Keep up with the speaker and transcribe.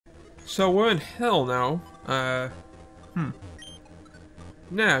So we're in hell now.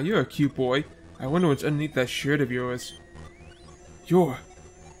 Now, you're a cute boy. I wonder what's underneath that shirt of yours. You're...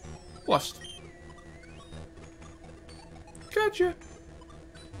 Lust. Gotcha.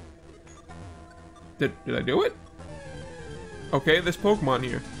 Did I do it? Okay, there's Pokemon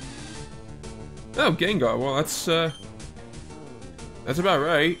here. Oh, Gengar. Well, that's about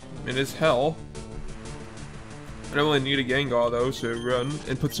right. It is hell. I don't really need a Gengar, though, so run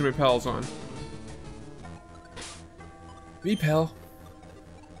and put some repels on. Repel.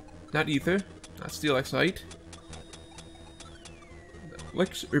 Not Ether. Not Steel Excite.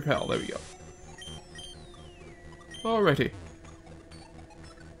 Let's repel. There we go. Alrighty.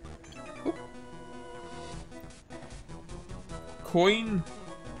 Oh.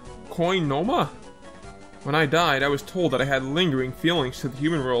 Koinoma? When I died, I was told that I had lingering feelings to the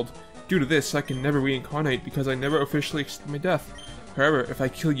human world. Due to this, I can never reincarnate because I never officially accepted my death. However, if I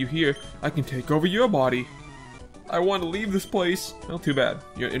kill you here, I can take over your body. I want to leave this place. Well, too bad.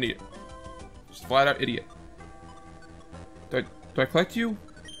 You're an idiot. Just flat out idiot. Do I collect you?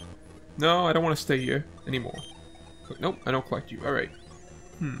 No, I don't want to stay here anymore. Nope, I don't collect you. Alright.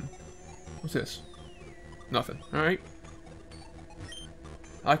 What's this? Nothing. Alright.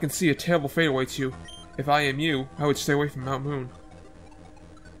 I can see a terrible fate awaits you. If I am you, I would stay away from Mount Moon.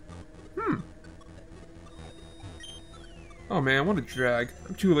 Oh man, what a drag.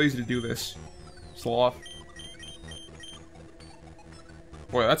 I'm too lazy to do this. Sloth.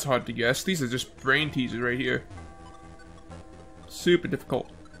 Boy, that's hard to guess. These are just brain teasers right here. Super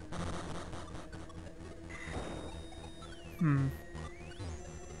difficult.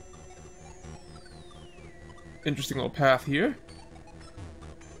 Interesting little path here.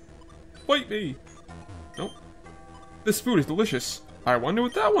 Fight me! Nope. This food is delicious. I wonder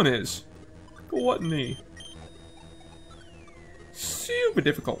what that one is. Gluttony. Super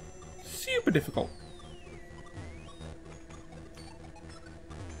difficult. Super difficult.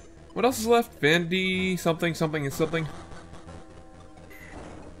 What else is left? Vanity, something, something, and something.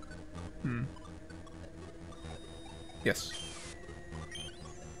 Yes.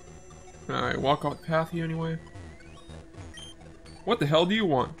 Alright, walk off the path here anyway. What the hell do you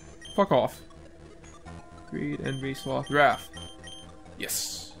want? Fuck off. Greed, envy, sloth, wrath.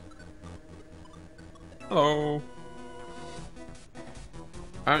 Yes. Hello.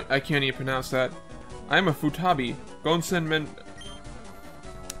 I can't even pronounce that. I'm a Futabi. Gonsen men...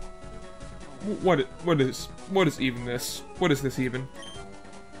 What is even this? What is this even?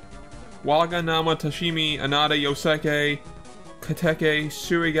 Waga nama tashimi anada yoseke kateke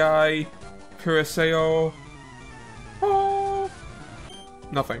surigai kuraseo. Oh.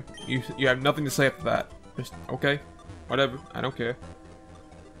 Nothing. You have nothing to say after that. Just okay, whatever. I don't care.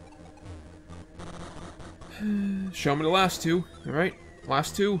 Show me the last two. All right,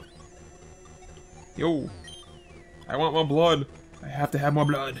 last two. Yo, I want more blood. I have to have more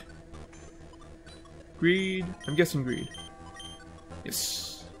blood. Greed. I'm guessing greed.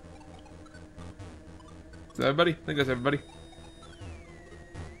 Yes. Is that everybody? I think that's everybody.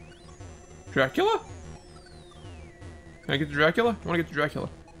 Dracula? Can I get to Dracula? I want to get to Dracula.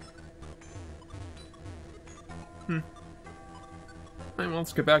 Alright, well,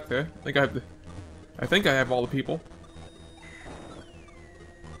 let's get back there. I think I have all the people.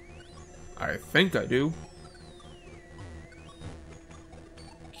 I think I do.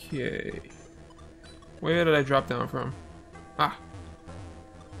 Okay. Where did I drop down from? Ah.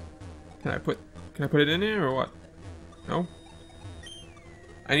 Can I put it in here or what? No?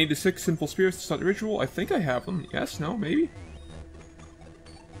 I need the 6 simple spirits to start the ritual. I think I have them. Yes, no, maybe?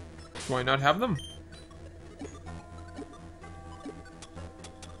 Do I not have them?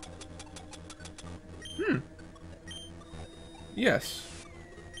 Yes.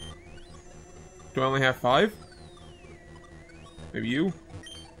 Do I only have 5? Maybe you?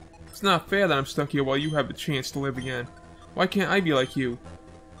 It's not fair that I'm stuck here while you have the chance to live again. Why can't I be like you?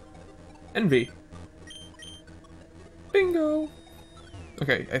 Envy. Bingo!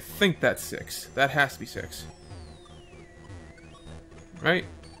 Okay, I think that's 6. That has to be 6. Right?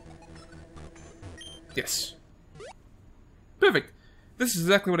 Yes. Perfect! This is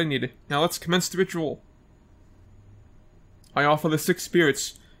exactly what I needed. Now let's commence the ritual. I offer the 6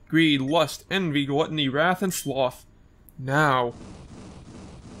 spirits: greed, lust, envy, gluttony, wrath, and sloth. Now.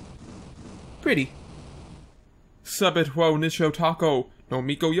 Pretty. Sabet wo nisho tako no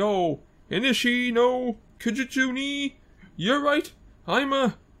miko yo. Inishi no Kujutsu ni. You're right. I'm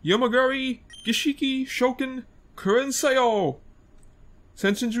a Yamagari Gishiki Shoken Kurenseo.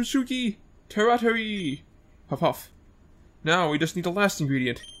 Sensenjutsuki Teratari. Huff huff. Now we just need the last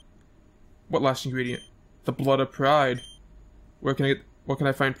ingredient. What last ingredient? The blood of pride. Where can I What can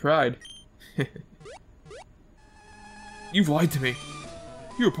I find pride? You've lied to me.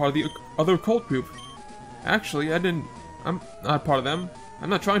 You were part of the other cult group. Actually, I'm not part of them. I'm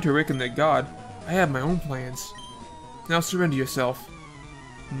not trying to awaken that god. I have my own plans. Now surrender yourself.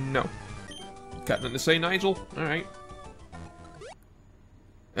 No. Got nothing to say, Nigel? Alright.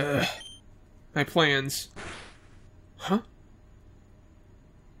 Ugh. My plans. Huh?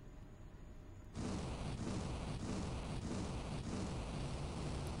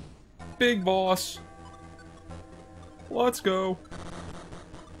 Big boss. Let's go.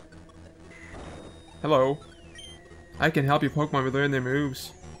 Hello. I can help your Pokemon relearn their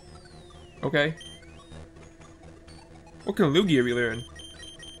moves. Okay. What kind of Lugia relearn?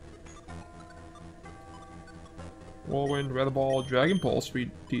 Whirlwind, Weather Ball, Dragon Pulse,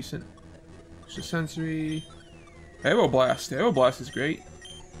 pretty decent. Extra Sensory. Aeroblast. Aeroblast is great.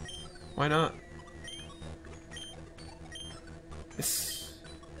 Why not? Yes.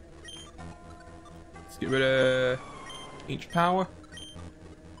 Let's get rid of H-Power.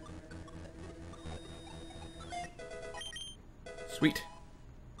 Sweet.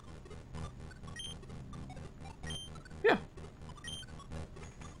 Yeah.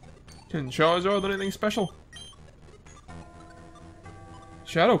 Can Charizard learn anything special?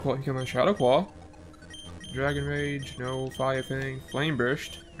 Shadow Claw. You can learn Shadow Claw. Dragon Rage. No. Fire Thing. Flame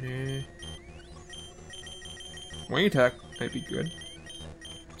Burst. Eh. Wing Attack might be good.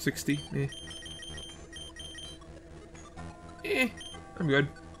 60. Eh. Eh. I'm good.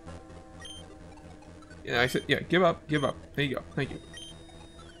 Yeah, I said, yeah, give up, give up. There you go, thank you.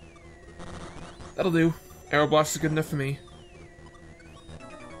 That'll do. Aeroblast is good enough for me.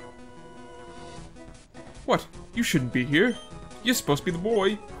 What? You shouldn't be here. You're supposed to be the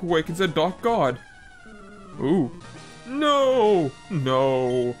boy who awakens a dark god. Ooh. No!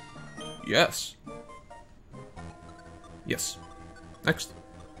 No. Yes. Yes. Next.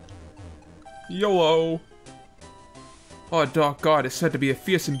 YOLO. Our dark god is said to be a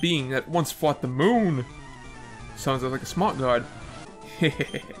fearsome being that once fought the moon. Sounds like a smart god.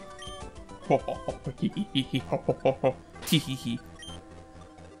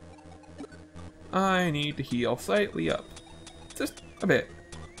 I need to heal slightly up. Just a bit.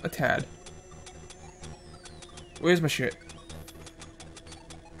 A tad. Where's my shit?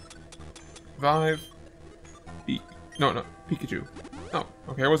 Revive. No, Pikachu. Oh,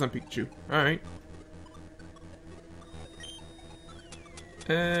 okay, I wasn't Pikachu. Alright.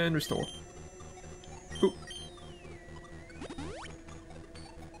 And restore. Ooh.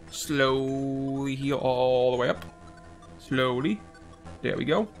 Slowly heal all the way up. Slowly. There we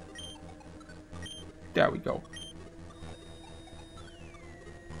go. There we go.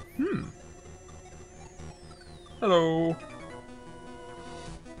 Hello.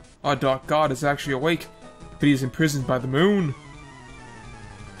 Our dark god is actually awake, but he is imprisoned by the moon.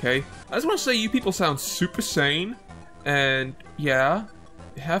 Okay. I just want to say you people sound super sane. And yeah.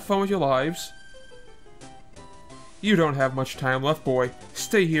 Have fun with your lives. You don't have much time left, boy.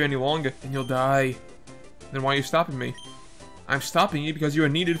 Stay here any longer, and you'll die. Then why are you stopping me? I'm stopping you because you are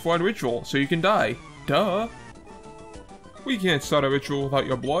needed for a ritual, so you can die. Duh. We can't start a ritual without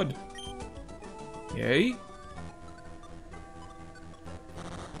your blood. Yay?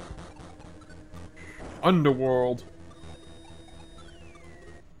 Underworld.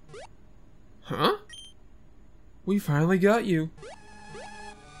 Huh? We finally got you.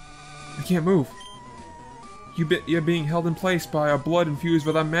 I can't move. You're being held in place by our blood infused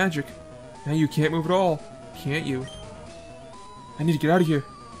with our magic. Now you can't move at all, can't you? I need to get out of here.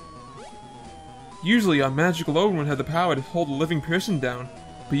 Usually our magic alone would have the power to hold a living person down,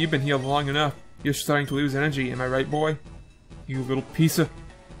 but you've been healed long enough. You're starting to lose energy, am I right, boy? You little piece of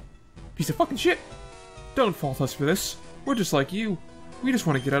fucking shit! Don't fault us for this. We're just like you. We just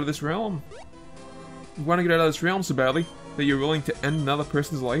want to get out of this realm. You want to get out of this realm so badly that you're willing to end another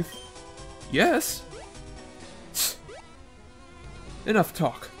person's life? Yes. Enough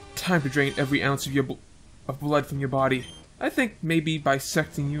talk. Time to drain every ounce of of blood from your body. I think maybe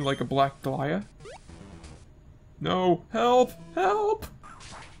bisecting you like a black dahlia. No, help! Help!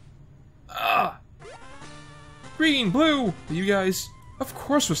 Ah! Green, blue! Are you guys? Of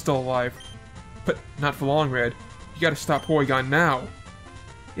course we're still alive. But not for long, Red. You gotta stop Porygon now.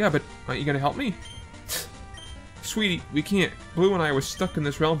 Yeah, but aren't you gonna help me? Sweetie, we can't. Blue and I were stuck in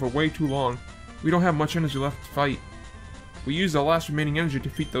this realm for way too long. We don't have much energy left to fight. We used our last remaining energy to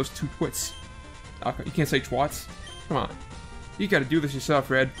defeat those two twits. You can't say twats. Come on. You gotta do this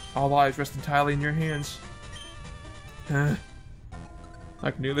yourself, Red. Our lives rest entirely in your hands. I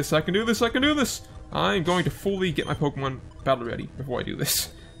can do this, I can do this, I can do this! I'm going to fully get my Pokemon battle ready before I do this.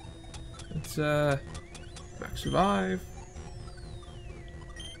 Let's, max survive.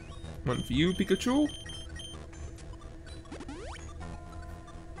 One for you, Pikachu.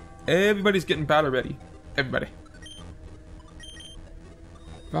 Everybody's getting battle ready. Everybody.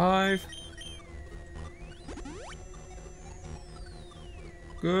 5.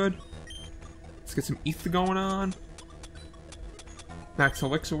 Good. Let's get some ether going on. Max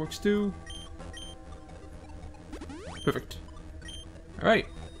Elixir works too. Perfect. Alright.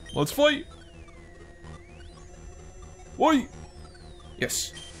 Let's fight! Fight!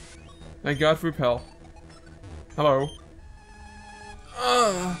 Yes. Thank God for repel. Hello.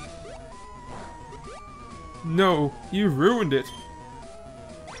 No, you ruined it.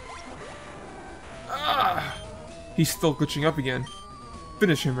 He's still glitching up again.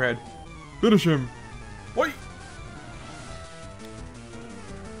 Finish him, Red. Finish him. Wait.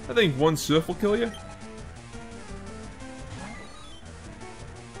 I think one surf will kill you.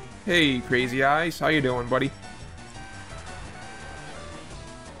 Hey, Crazy Eyes, how you doing, buddy?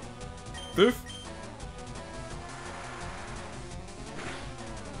 Surf.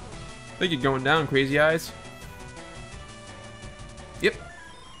 Think you're going down, Crazy Eyes. Yep.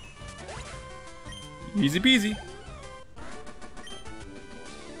 Easy peasy.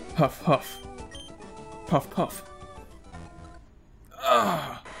 Huff, huff. Puff, puff.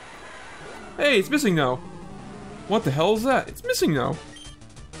 Ah. Hey, it's missing now. What the hell is that? It's missing now.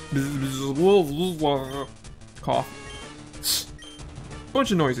 Cough.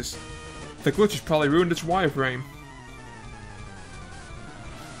 Bunch of noises. The glitch has probably ruined its wireframe.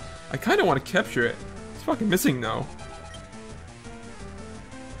 I kinda want to capture it. It's fucking missing now.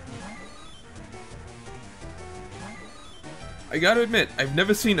 I gotta admit, I've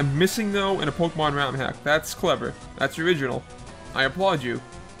never seen a missing no in a Pokemon ROM hack. That's clever. That's original. I applaud you.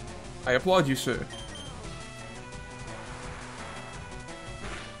 I applaud you, sir.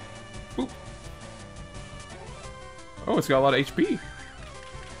 Boop. Oh, it's got a lot of HP.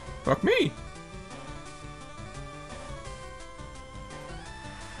 Fuck me.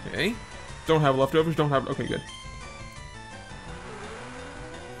 Okay. Don't have leftovers, don't have... Okay, good.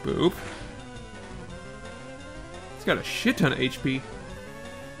 Boop. It's got a shit ton of HP.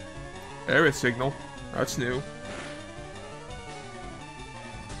 Error signal. That's new.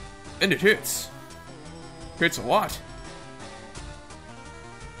 And it hits. Hits a lot.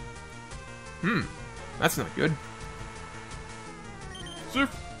 That's not good.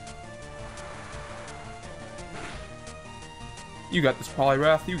 Surf. You got this,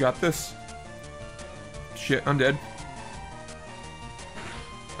 Poliwrath. You got this. Shit, I'm dead.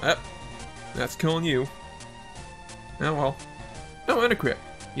 Yep. That's killing you. Oh well. Oh, and a crit.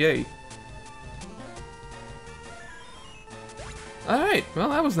 Yay. Alright, well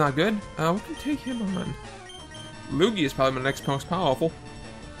that was not good. We can take him on. Lugia is probably my next most powerful.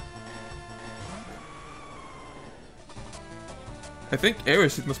 I think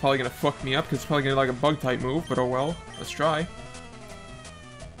Aerosmith was probably gonna fuck me up because it's probably gonna like a bug type move, but oh well. Let's try.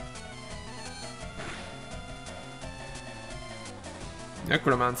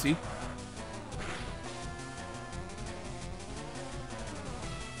 Necromancy.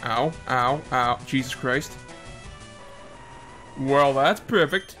 Ow, ow, ow. Jesus Christ. Well, that's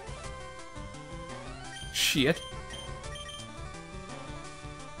perfect. Shit.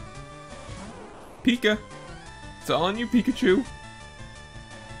 Pika. It's all on you, Pikachu.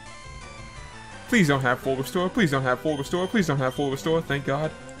 Please don't have full restore. Please don't have full restore. Please don't have full restore. Thank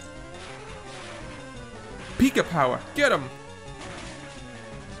God. Pika power. Get him.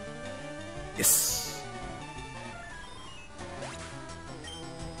 Yes.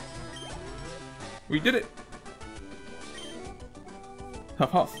 We did it!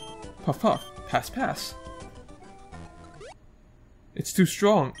 Huff huff. Puff puff. Pass pass. It's too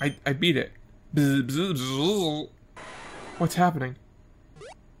strong. I beat it. Bzz, bzz, bzz. What's happening?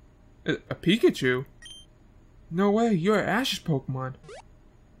 A Pikachu? No way, you're Ash's Pokemon.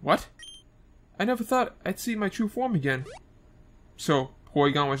 What? I never thought I'd see my true form again. So,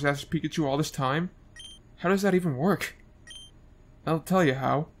 Porygon was Ash's Pikachu all this time? How does that even work? I'll tell you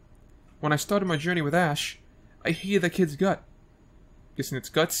how. When I started my journey with Ash, I hated that kid's gut. Guessing its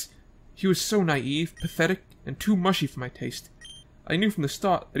guts, he was so naive, pathetic, and too mushy for my taste. I knew from the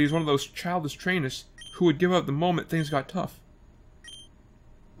start that he was one of those childish trainers who would give up the moment things got tough.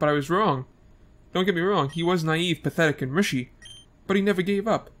 But I was wrong. Don't get me wrong, he was naive, pathetic, and mushy, but he never gave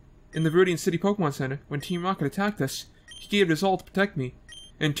up. In the Viridian City Pokemon Center, when Team Rocket attacked us, he gave it his all to protect me.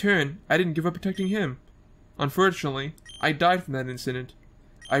 In turn, I didn't give up protecting him. Unfortunately, I died from that incident.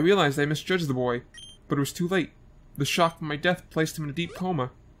 I realized I misjudged the boy, but it was too late. The shock from my death placed him in a deep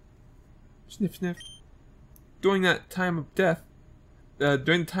coma. Sniff, sniff. During the time of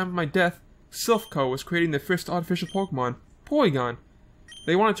my death, Silph Co. was creating their first artificial Pokemon, Porygon.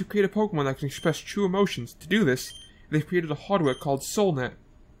 They wanted to create a Pokemon that can express true emotions. To do this, they've created a hardware called SoulNet.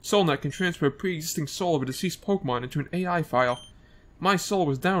 SoulNet can transfer a pre-existing soul of a deceased Pokemon into an AI file. My soul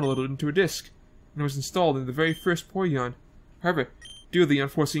was downloaded into a disk, and was installed in the very first Porygon. However, due to the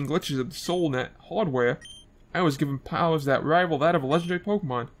unforeseen glitches of the SoulNet hardware, I was given powers that rival that of a legendary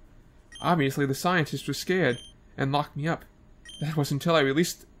Pokemon. Obviously, the scientists were scared, and locked me up. That was until I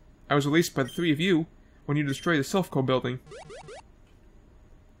was released by the three of you, when you destroyed the Silph building.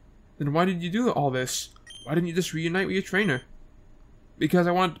 Then why did you do all this? Why didn't you just reunite with your trainer? Because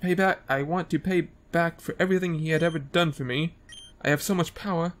I want to pay back for everything he had ever done for me. I have so much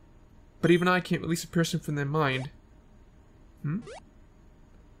power, but even I can't release a person from their mind.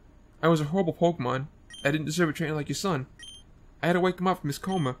 I was a horrible Pokemon. I didn't deserve a trainer like your son. I had to wake him up from his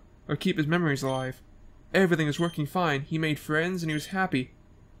coma, or keep his memories alive. Everything was working fine. He made friends, and he was happy.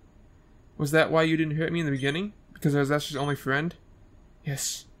 Was that why you didn't hurt me in the beginning? Because I was Ash's only friend?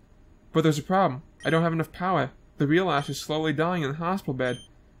 Yes. But there's a problem. I don't have enough power. The real Ash is slowly dying in the hospital bed.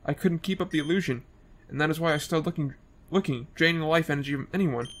 I couldn't keep up the illusion, and that is why I started looking, draining the life energy from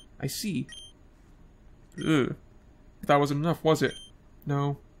anyone. I see. Ugh. But that wasn't enough, was it?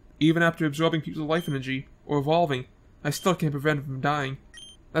 No. Even after absorbing people's life energy, or evolving, I still can't prevent him from dying.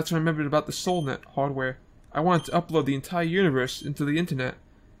 That's what I remembered about the SoulNet hardware. I wanted to upload the entire universe into the internet.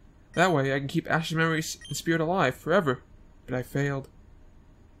 That way I can keep Ash's memories and spirit alive forever. But I failed.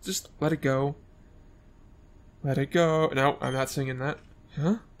 Just let it go. Let it go. No, I'm not singing that.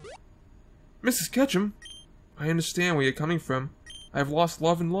 Huh? Mrs. Ketchum, I understand where you're coming from. I have lost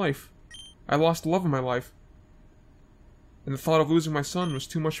love in life. I lost the love of my life. And the thought of losing my son was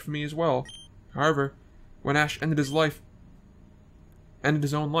too much for me as well. However, when Ash ended his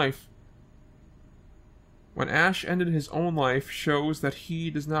own life, when Ash ended his own life shows that he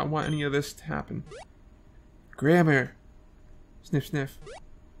does not want any of this to happen. Grammar. Sniff, sniff.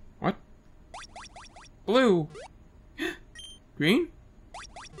 What? Blue. Green?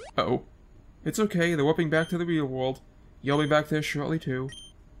 Uh-oh. It's okay, they're warping back to the real world. You'll be back there shortly too.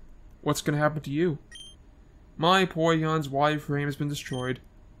 What's gonna happen to you? My Porygon's wireframe has been destroyed.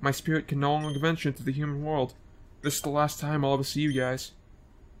 My spirit can no longer venture into the human world. This is the last time I'll ever see you guys.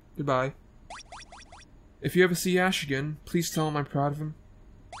 Goodbye. If you ever see Ash again, please tell him I'm proud of him.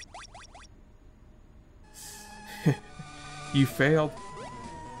 You failed.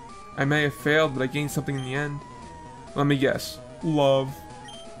 I may have failed, but I gained something in the end. Let me guess. Love.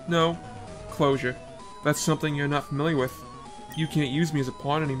 No. Closure. That's something you're not familiar with. You can't use me as a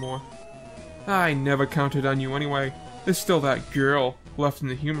pawn anymore. I never counted on you anyway. There's still that girl left in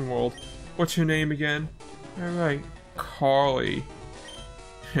the human world. What's her name again? Alright, Carly.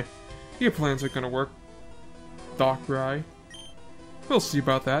 Your plans aren't gonna work, Darkrai. We'll see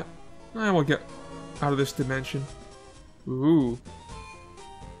about that. I will get out of this dimension. Ooh.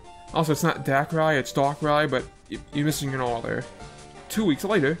 Also, it's not Darkrai, it's Darkrai, but you're missing an all there. 2 weeks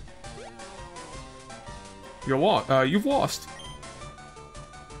later, you've lost.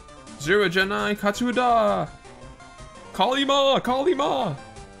 Zurajanai Katsuda! Kalima! Kalima!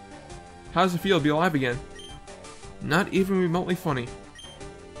 How does it feel to be alive again? Not even remotely funny.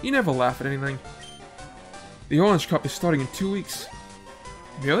 You never laugh at anything. The Orange Cup is starting in 2 weeks.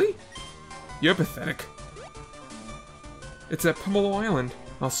 Really? You're pathetic. It's at Pomelo Island.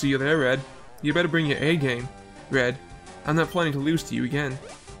 I'll see you there, Red. You better bring your A game, Red. I'm not planning to lose to you again.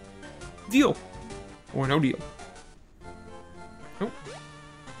 Deal! Or no deal. Nope.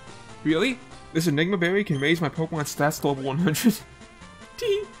 Really? This Enigma Berry can raise my Pokemon stats to level 100?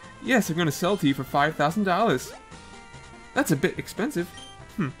 Tee! Yes, I'm gonna sell to you for $5,000. That's a bit expensive.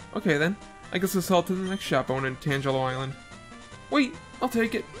 Okay then. I guess I'll sell it to the next shop owner in Tangelo Island. Wait, I'll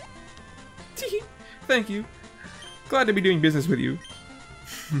take it. Tee! Thank you. Glad to be doing business with you.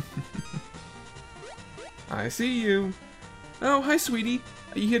 I see you. Oh, hi sweetie.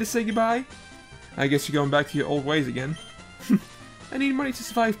 Are you here to say goodbye? I guess you're going back to your old ways again. I need money to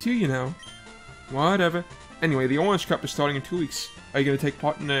survive too, you know. Whatever. Anyway, the Orange Cup is starting in 2 weeks. Are you going to take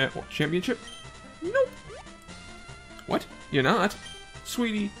part in the championship? Nope. What? You're not?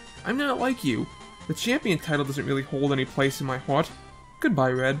 Sweetie, I'm not like you. The champion title doesn't really hold any place in my heart.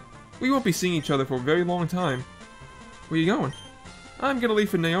 Goodbye, Red. We won't be seeing each other for a very long time. Where are you going? I'm gonna leave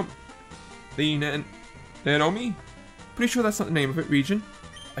for Naomi. Naomi? Pretty sure that's not the name of it, region.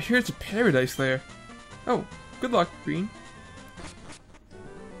 I hear it's a paradise there. Oh, good luck, Green.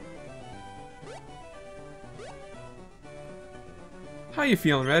 How you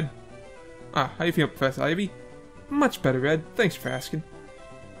feeling, Red? How you feeling, Professor Ivy? Much better, Red. Thanks for asking.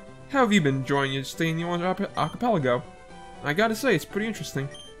 How have you been enjoying your stay in the Orange Archipelago? I gotta say, it's pretty interesting.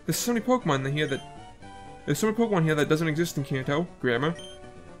 There's so many Pokemon here that doesn't exist in Kanto. Grammar.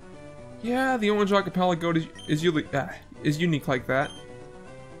 Yeah, the Orange Archipelago is unique like that.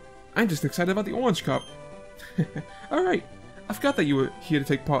 I'm just excited about the Orange Cup. Alright, I forgot that you were here to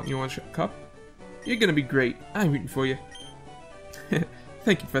take part in the Orange Cup. You're gonna be great. I'm rooting for you.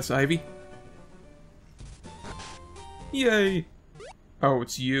 Thank you, Professor Ivy. Yay! Oh,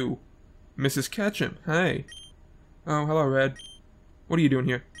 it's you. Mrs. Ketchum, hey. Oh, hello, Red. What are you doing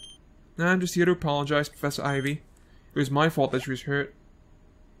here? I'm just here to apologize, Professor Ivy. It was my fault that she was hurt.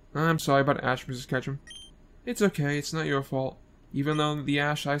 I'm sorry about Ash, Mrs. Ketchum. It's okay, it's not your fault. Even though the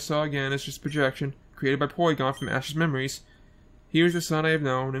Ash I saw again is just a projection, created by Porygon from Ash's memories. He was the son I have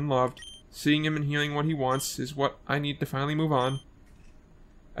known and loved. Seeing him and hearing what he wants is what I need to finally move on.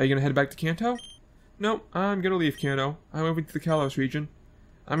 Are you gonna head back to Kanto? Nope, I'm gonna leave Kanto. I'm moving to the Kalos region.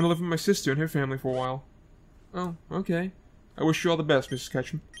 I'm gonna live with my sister and her family for a while. Oh, okay. I wish you all the best, Mrs.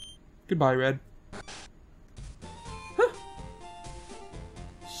 Ketchum. Goodbye, Red. Huh.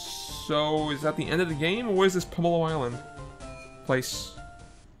 So, is that the end of the game, or where's this Pomelo Island place?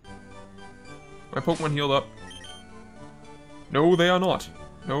 My Pokemon healed up. No, they are not.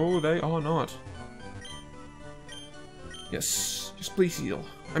 No, they are not. Yes, just please heal.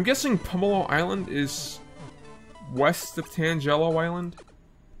 I'm guessing Pomelo Island is west of Tangelo Island,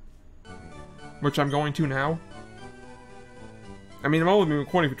 which I'm going to now. I mean, I've only been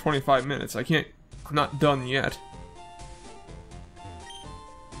recording for 25 minutes. I'm not done yet.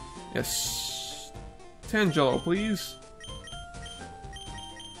 Yes. Tangelo, please.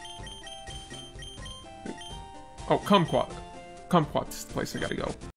 Oh, Kumquat. Kumquat's the place I gotta go.